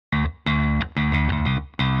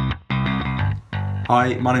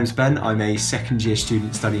Hi, my name's Ben. I'm a second year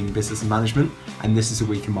student studying business and management, and this is a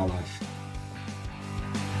week in my life.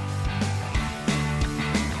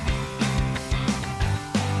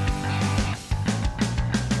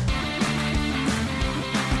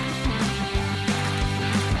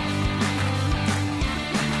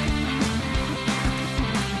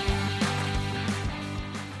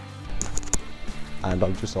 And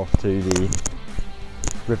I'm just off to the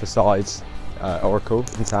Riverside Oracle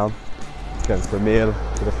in town, going for a meal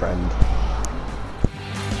with a friend.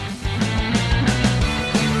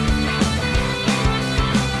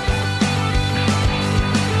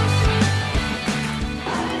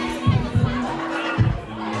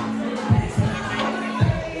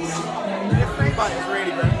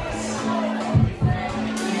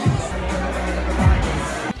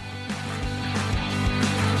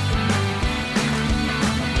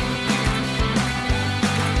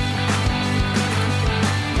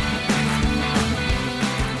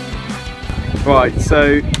 Right,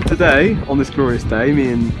 so today, on this glorious day, me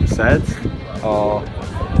and Sed are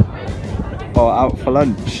out for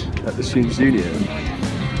lunch at the Students' Union.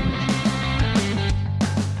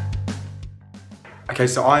 Okay,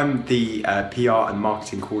 so I'm the PR and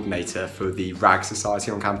marketing coordinator for the RAG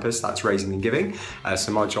Society on campus, that's Raising and Giving.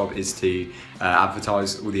 So my job is to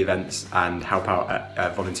advertise all the events and help out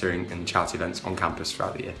at volunteering and charity events on campus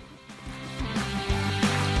throughout the year.